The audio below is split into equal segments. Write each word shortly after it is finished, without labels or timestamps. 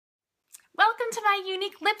Welcome to my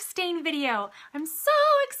Younique lip stain video. I'm so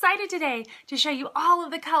excited today to show you all of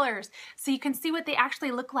the colors so you can see what they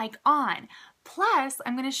actually look like on. Plus,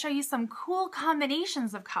 I'm going to show you some cool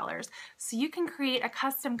combinations of colors so you can create a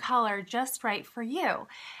custom color just right for you.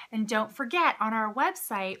 And don't forget, on our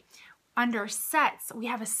website, under sets, we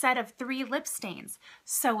have a set of 3 lip stains.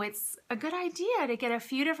 So it's a good idea to get a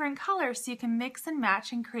few different colors so you can mix and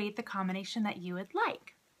match and create the combination that you would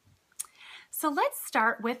like. So let's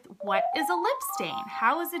start with, what is a lip stain?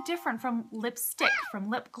 How is it different from lipstick, from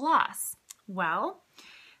lip gloss? Well,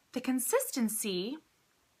 the consistency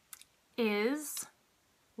is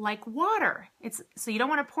like water. So you don't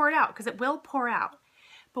want to pour it out because it will pour out.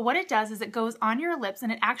 But what it does is it goes on your lips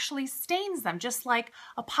and it actually stains them just like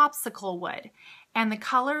a popsicle would. And the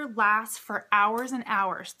color lasts for hours and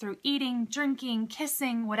hours through eating, drinking,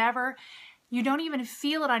 kissing, whatever. You don't even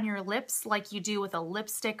feel it on your lips like you do with a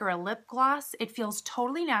lipstick or a lip gloss. It feels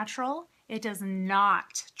totally natural. It does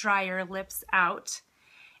not dry your lips out.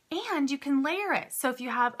 And you can layer it. So if you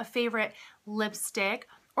have a favorite lipstick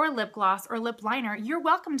or lip gloss or lip liner, you're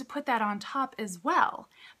welcome to put that on top as well.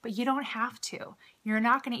 But you don't have to. You're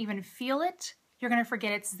not going to even feel it. You're going to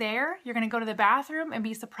forget it's there. You're going to go to the bathroom and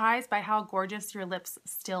be surprised by how gorgeous your lips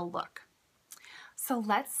still look. So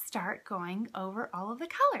let's start going over all of the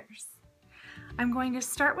colors. I'm going to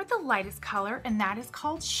start with the lightest color, and that is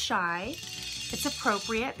called Shy. It's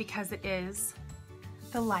appropriate because it is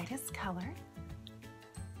the lightest color.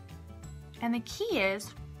 And the key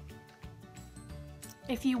is,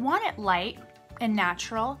 if you want it light and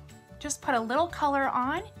natural, just put a little color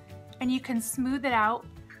on and you can smooth it out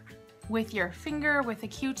with your finger, with a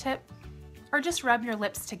Q-tip, or just rub your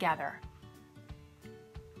lips together.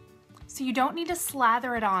 So you don't need to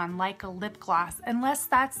slather it on like a lip gloss unless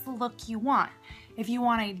that's the look you want. If you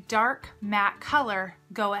want a dark matte color,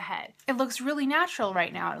 go ahead. It looks really natural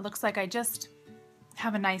right now. It looks like I just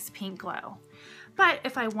have a nice pink glow. But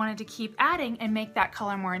if I wanted to keep adding and make that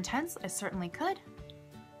color more intense, I certainly could.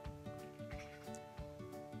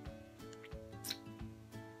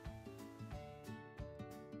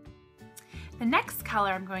 The next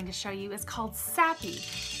color I'm going to show you is called Sappy.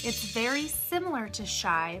 It's very similar to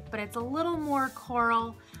Shy, but it's a little more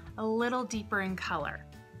coral, a little deeper in color.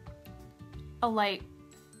 A light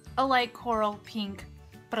coral pink,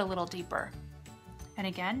 but a little deeper. And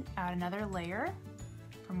again, add another layer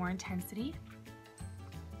for more intensity.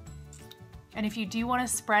 And if you do want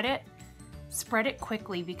to spread it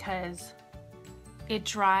quickly because it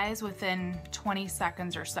dries within 20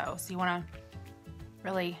 seconds or so. So you want to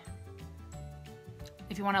really,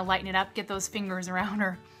 if you want to lighten it up, get those fingers around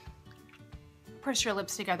or push your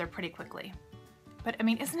lips together pretty quickly. But I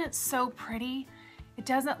mean, isn't it so pretty? It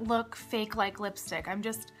doesn't look fake like lipstick.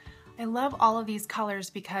 I love all of these colors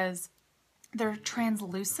because they're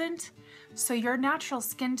translucent. So your natural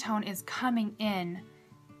skin tone is coming in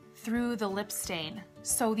through the lip stain.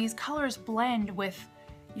 So these colors blend with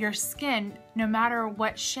your skin no matter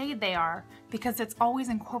what shade they are because it's always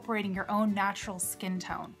incorporating your own natural skin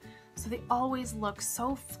tone. So they always look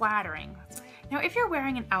so flattering. Now, if you're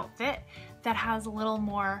wearing an outfit that has a little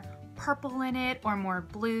more purple in it or more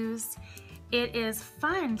blues, it is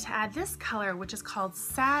fun to add this color, which is called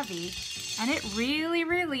Savvy, and it really,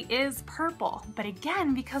 really is purple. But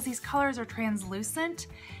again, because these colors are translucent,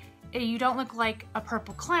 you don't look like a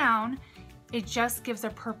purple clown. It just gives a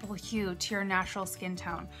purple hue to your natural skin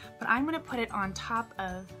tone. But I'm gonna put it on top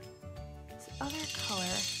of this other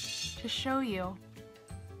color to show you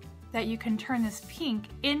that you can turn this pink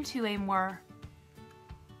into a more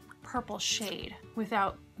purple shade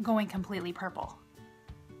without going completely purple.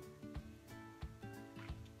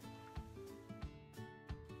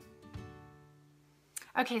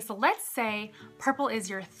 Okay, so let's say purple is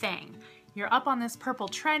your thing. You're up on this purple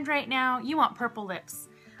trend right now. You want purple lips.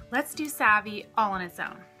 Let's do Savvy all on its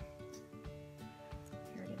own.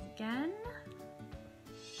 Here it is again.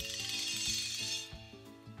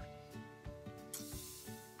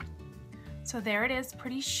 So there it is,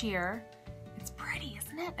 pretty sheer. It's pretty,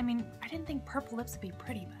 isn't it? I mean, I didn't think purple lips would be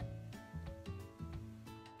pretty, but.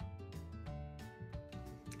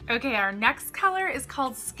 Okay, our next color is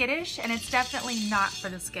called Skittish, and it's definitely not for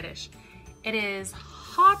the skittish. It is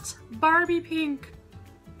Hot Barbie Pink.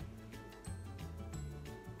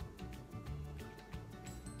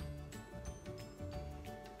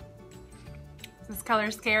 Is this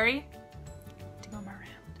color scary? To go around.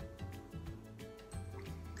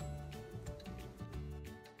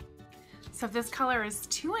 So if this color is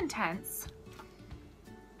too intense,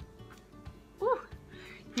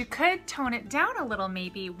 you could tone it down a little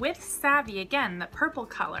maybe with Savvy, again, the purple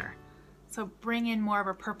color. So bring in more of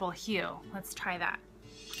a purple hue. Let's try that.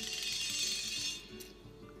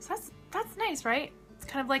 So that's nice, right? It's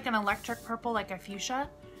kind of like an electric purple, like a fuchsia.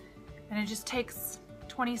 And it just takes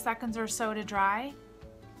 20 seconds or so to dry.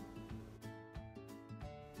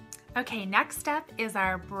 Okay, next up is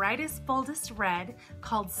our brightest, boldest red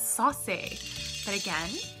called Saucy. But again,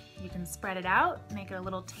 you can spread it out, make it a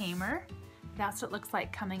little tamer. That's what it looks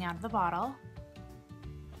like coming out of the bottle.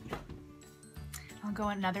 I'll go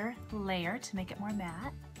another layer to make it more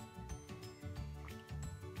matte.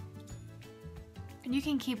 And you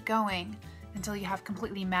can keep going until you have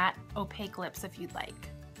completely matte, opaque lips if you'd like.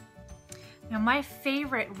 Now my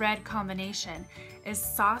favorite red combination is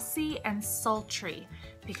Saucy and Sultry,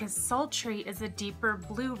 because Sultry is a deeper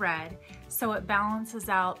blue red, so it balances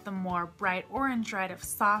out the more bright orange red of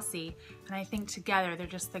Saucy, and I think together they're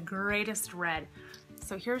just the greatest red.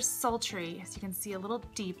 So here's Sultry, as you can see, a little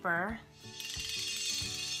deeper.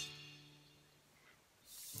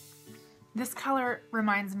 This color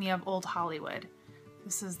reminds me of old Hollywood.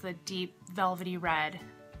 This is the deep velvety red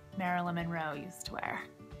Marilyn Monroe used to wear.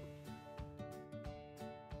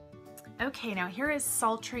 Okay, now here is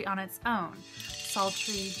Sultry on its own.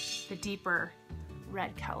 Sultry, the deeper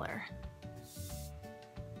red color.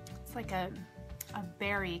 It's like a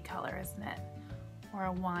berry color, isn't it? Or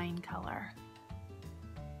a wine color.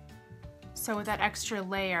 So with that extra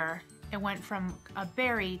layer, it went from a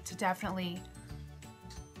berry to definitely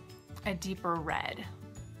a deeper red.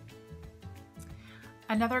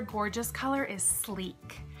 Another gorgeous color is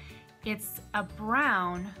Sleek. It's a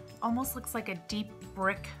brown, almost looks like a deep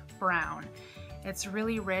brick brown. It's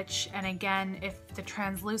really rich, and again, if the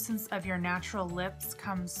translucence of your natural lips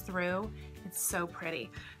comes through, it's so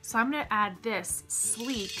pretty. So I'm gonna add this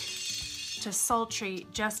Sleek to Sultry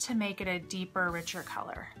just to make it a deeper, richer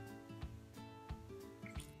color.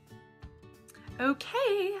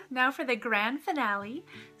 Okay, now for the grand finale,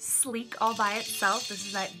 Sleek all by itself. This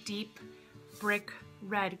is that deep brick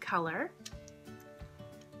red color.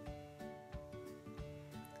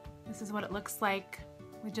 This is what it looks like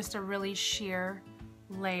with just a really sheer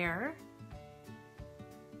layer.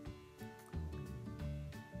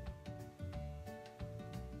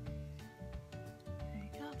 There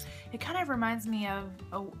you go. It kind of reminds me of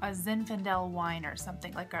a Zinfandel wine or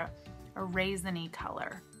something, like a raisiny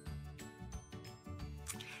color.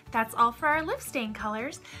 That's all for our lip stain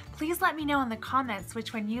colors. Please let me know in the comments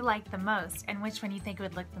which one you like the most and which one you think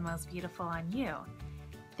would look the most beautiful on you.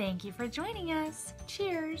 Thank you for joining us.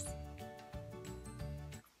 Cheers!